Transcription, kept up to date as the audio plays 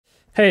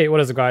Hey, what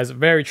is it guys?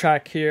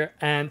 VeryTrack here,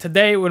 and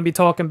today we're going to be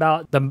talking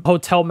about the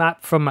hotel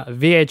map from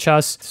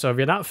VHS. So if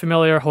you're not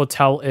familiar,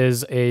 hotel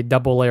is a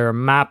double layer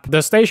map.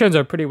 The stations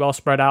are pretty well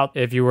spread out.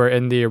 If you were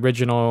in the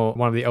original,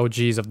 one of the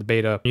OGs of the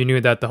beta, you knew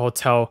that the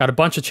hotel got a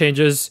bunch of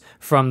changes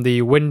from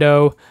the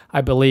window, I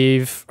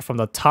believe, from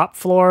the top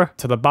floor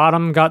to the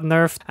bottom got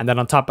nerfed. And then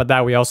on top of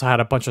that, we also had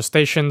a bunch of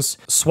stations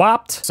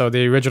swapped. So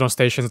the original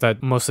stations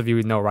that most of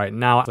you know right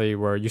now, they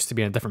were used to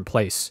be in a different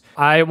place.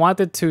 I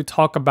wanted to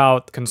talk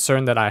about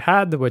concern that I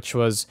had, which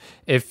was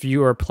if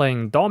you are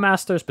playing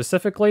Dollmaster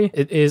specifically,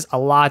 it is a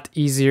lot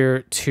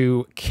easier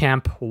to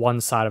camp one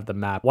side of the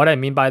map. What I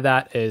mean by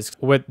that is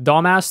with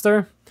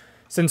Dollmaster,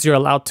 since you're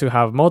allowed to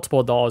have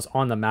multiple dolls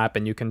on the map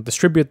and you can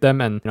distribute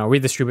them and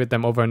redistribute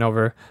them over and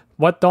over,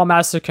 what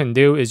Dollmaster can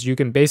do is you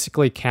can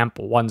basically camp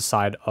one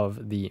side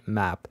of the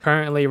map.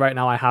 Currently, right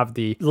now, I have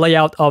the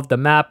layout of the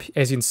map.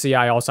 As you can see,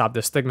 I also have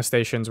the stigma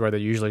stations where they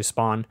usually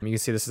spawn. You can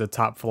see this is the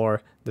top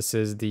floor, this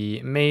is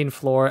the main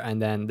floor,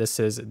 and then this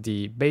is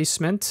the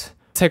basement.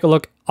 Take a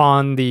look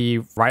on the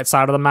right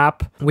side of the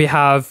map. We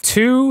have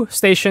 2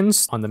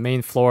 stations on the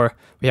main floor.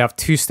 We have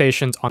 2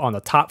 stations on the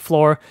top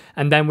floor.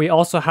 And then we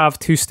also have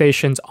 2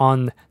 stations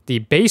on the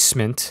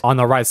basement on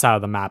the right side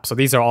of the map. So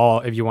these are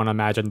all, if you want to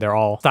imagine, they're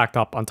all stacked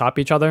up on top of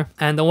each other.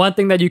 And the one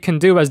thing that you can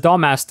do as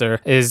Dollmaster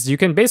is you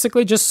can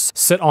basically just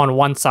sit on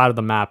one side of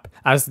the map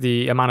as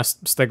the amount of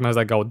stigmas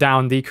that go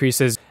down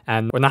decreases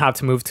and we'll not have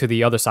to move to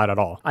the other side at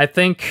all. I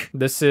think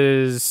this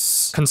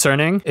is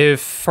concerning.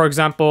 If, for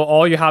example,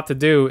 all you have to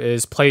do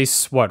is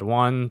place, what,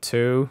 1,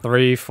 2,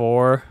 3,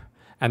 4,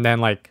 and then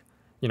like,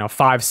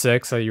 5,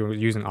 6, so you're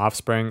using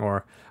offspring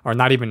or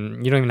not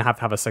even, you don't even have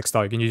to have a 6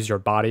 doll. You can use your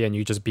body and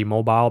you just be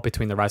mobile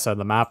between the right side of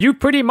the map. You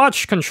pretty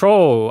much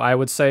control, I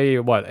would say,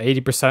 what,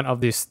 80%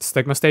 of the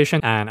stigma station,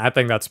 and I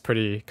think that's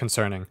pretty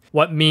concerning.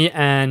 What me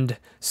and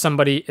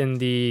somebody in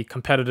the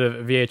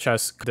competitive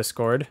VHS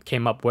Discord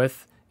came up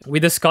with, we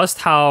discussed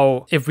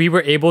how if we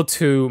were able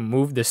to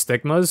move the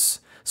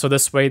stigmas, so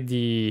this way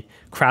the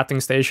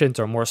crafting stations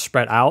are more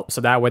spread out, so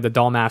that way the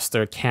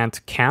Dollmaster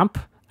can't camp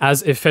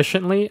as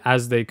efficiently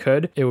as they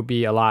could, it would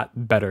be a lot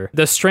better.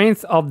 The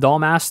strength of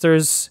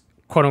Dollmaster's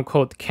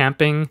quote-unquote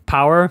camping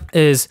power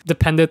is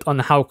dependent on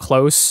how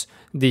close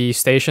the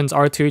stations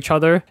are to each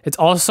other. It's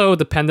also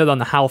dependent on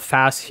how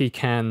fast he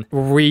can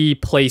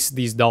replace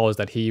these dolls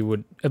that he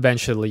would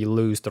eventually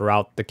lose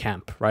throughout the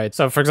camp, right?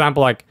 So for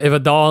example, like if a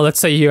doll, let's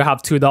say you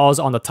have 2 dolls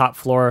on the top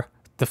floor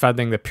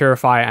defending the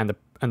Purify and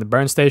the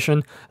burn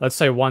station. Let's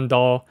say one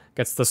doll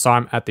gets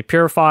disarmed at the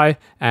Purify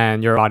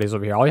and your body's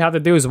over here. All you have to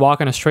do is walk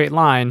in a straight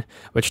line,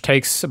 which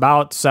takes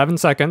about 7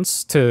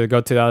 seconds to go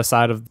to the other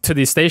side to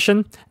the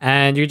station,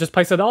 and you just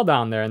place the doll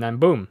down there and then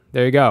boom,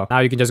 there you go. Now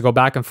you can just go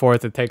back and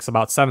forth. It takes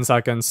about 7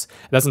 seconds.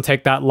 It doesn't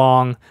take that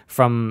long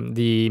from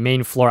the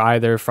main floor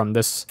either, from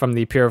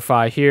the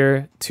Purify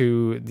here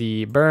to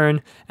the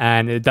burn,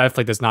 and it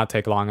definitely does not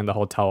take long in the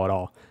hotel at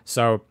all.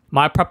 So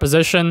my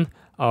proposition,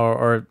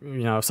 or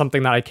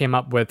something that I came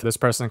up with, this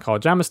person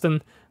called Jamiston,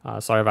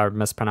 sorry if I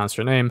mispronounced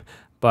your name,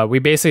 but we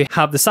basically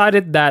have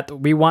decided that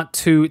we want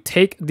to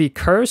take the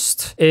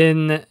cursed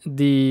in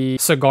the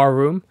cigar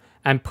room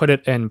and put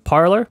it in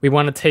parlor. We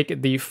want to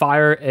take the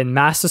fire in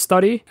master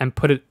study and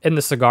put it in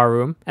the cigar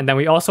room. And then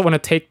we also want to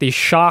take the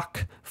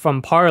shock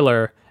from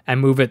parlor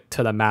and move it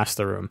to the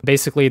master room.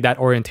 Basically, that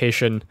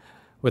orientation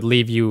would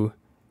leave you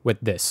with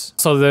this.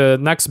 So the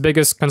next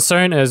biggest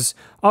concern is,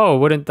 oh,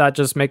 wouldn't that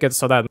just make it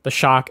so that the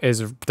shock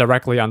is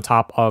directly on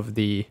top of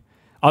the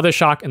other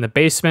shock in the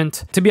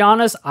basement? To be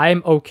honest,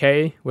 I'm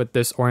okay with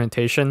this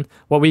orientation.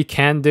 What we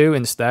can do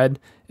instead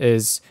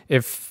is,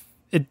 if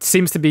it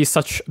seems to be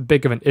such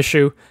big of an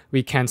issue,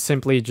 we can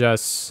simply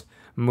just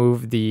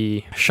move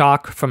the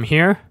shock from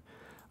here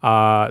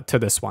to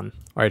this one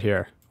right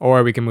here,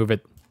 or we can move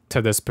it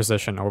to this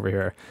position over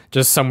here,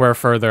 just somewhere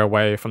further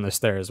away from the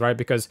stairs, right?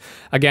 Because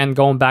again,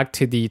 going back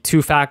to the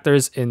 2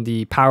 factors in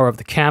the power of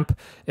the camp,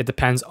 it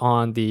depends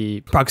on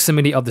the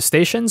proximity of the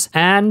stations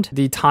and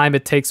the time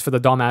it takes for the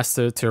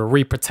Dollmaster to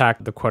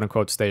re-protect the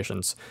quote-unquote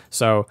stations.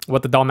 So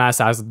what the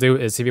Dollmaster has to do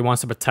is, if he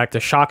wants to protect the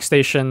shock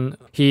station,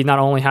 he not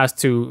only has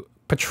to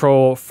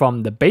patrol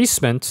from the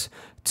basement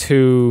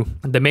to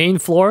the main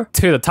floor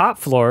to the top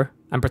floor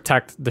and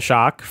protect the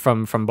shock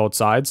from both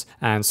sides.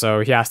 And so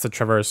he has to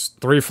traverse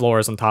 3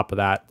 floors on top of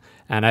that.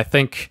 And I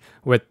think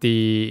with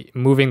the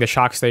moving the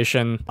shock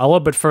station a little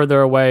bit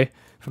further away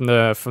from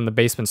the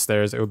basement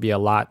stairs, it would be a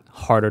lot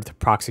harder to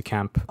proxy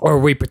camp or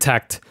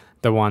re-protect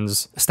the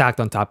ones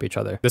stacked on top of each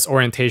other. This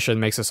orientation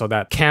makes it so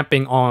that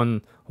camping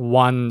on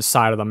one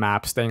side of the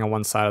map, staying on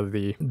one side of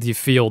the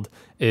field,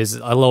 is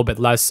a little bit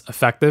less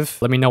effective.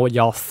 Let me know what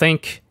y'all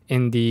think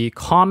in the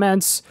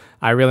comments.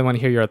 I really want to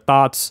hear your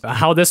thoughts.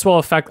 How this will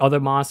affect other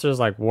monsters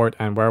like Wart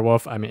and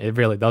Werewolf, I mean, it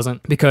really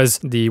doesn't, because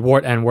the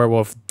Wart and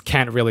Werewolf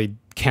can't really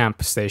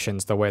camp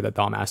stations the way that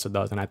Dollmaster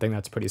does, and I think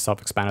that's pretty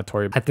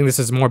self-explanatory. I think this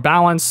is more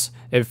balance.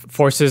 It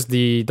forces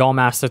the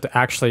Dollmaster to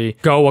actually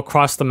go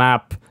across the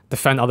map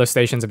defend other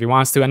stations if he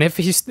wants to. And if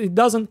he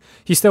doesn't,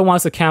 he still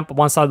wants to camp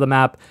one side of the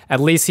map, at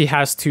least he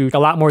has a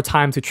lot more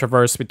time to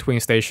traverse between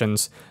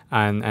stations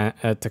and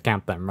to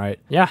camp them, right?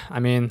 Yeah, I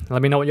mean,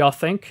 let me know what y'all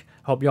think.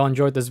 Hope y'all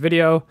enjoyed this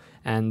video,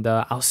 and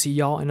I'll see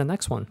y'all in the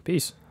next one.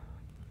 Peace.